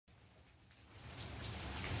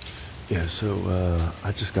Yeah, so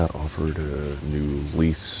I just got offered a new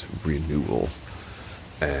lease renewal,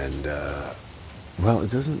 and well,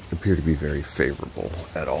 it doesn't appear to be very favorable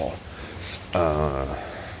at all. Uh,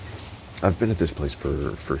 I've been at this place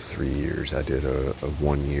for 3 years. I did a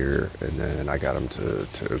 1 year, and then I got them to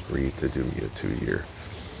agree to do me a 2 year.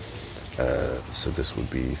 So this would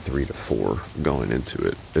be 3 to 4 going into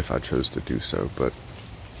it if I chose to do so. But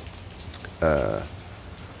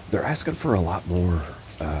they're asking for a lot more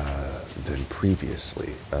than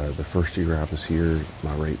previously. The first year I was here,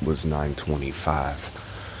 my rate was 925,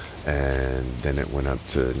 and then it went up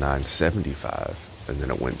to 975, and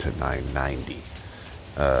then it went to 990.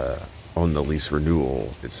 On the lease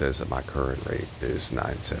renewal, it says that my current rate is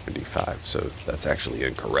 975, so that's actually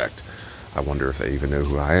incorrect. I wonder if they even know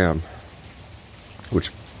who I am,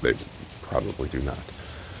 which they probably do not.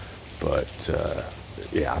 But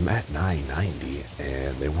yeah, I'm at 990,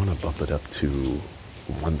 and they want to bump it up to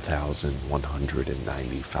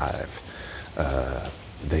 1,195.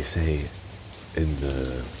 They say in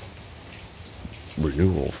the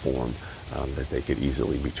renewal form that they could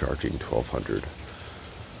easily be charging 1,200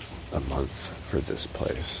 a month for this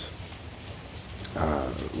place,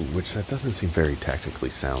 which that doesn't seem very tactically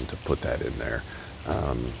sound to put that in there.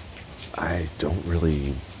 I don't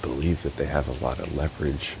really believe that they have a lot of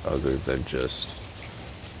leverage other than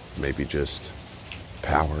maybe just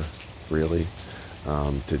power, really,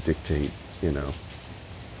 to dictate,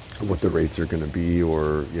 what the rates are going to be,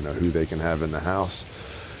 or, who they can have in the house.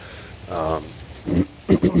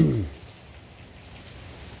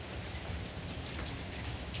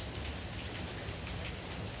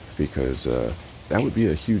 Because that would be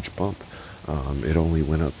a huge bump. It only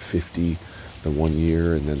went up 50 the 1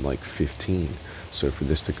 year, and then like 15. So for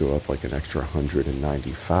this to go up like an extra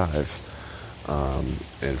 195,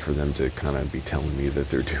 and for them to kind of be telling me that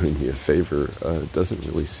they're doing me a favor, doesn't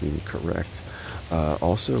really seem correct.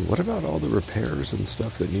 Also, what about all the repairs and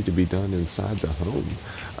stuff that need to be done inside the home?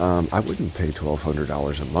 I wouldn't pay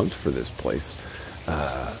 $1,200 a month for this place.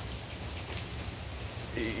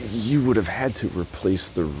 You would have had to replace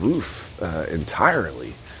the roof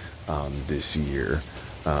entirely this year,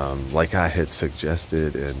 like I had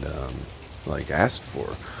suggested and asked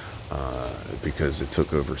for, because it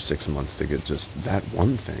took over 6 months to get just that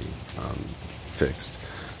one thing fixed.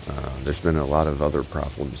 There's been a lot of other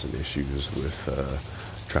problems and issues with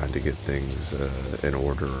trying to get things in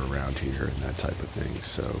order around here and that type of thing.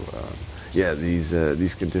 So yeah,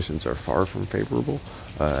 these conditions are far from favorable.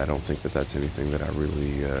 I don't think that that's anything that I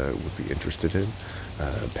really would be interested in,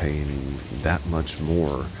 paying that much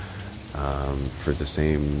more for the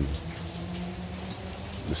same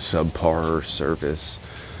subpar service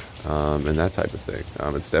and that type of thing.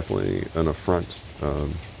 It's definitely an affront.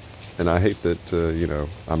 And I hate that,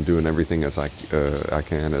 I'm doing everything as I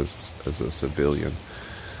can as a civilian.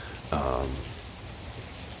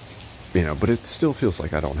 But it still feels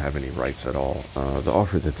like I don't have any rights at all. The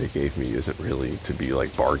offer that they gave me isn't really to be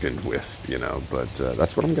bargained with, but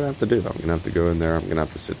that's what I'm going to have to do. I'm going to have to go in there. I'm going to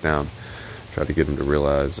have to sit down, try to get them to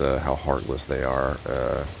realize how heartless they are,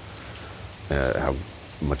 how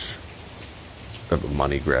much of a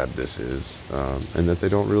money grab this is, and that they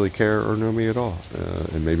don't really care or know me at all,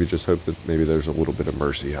 and maybe just hope that maybe there's a little bit of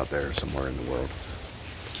mercy out there somewhere in the world.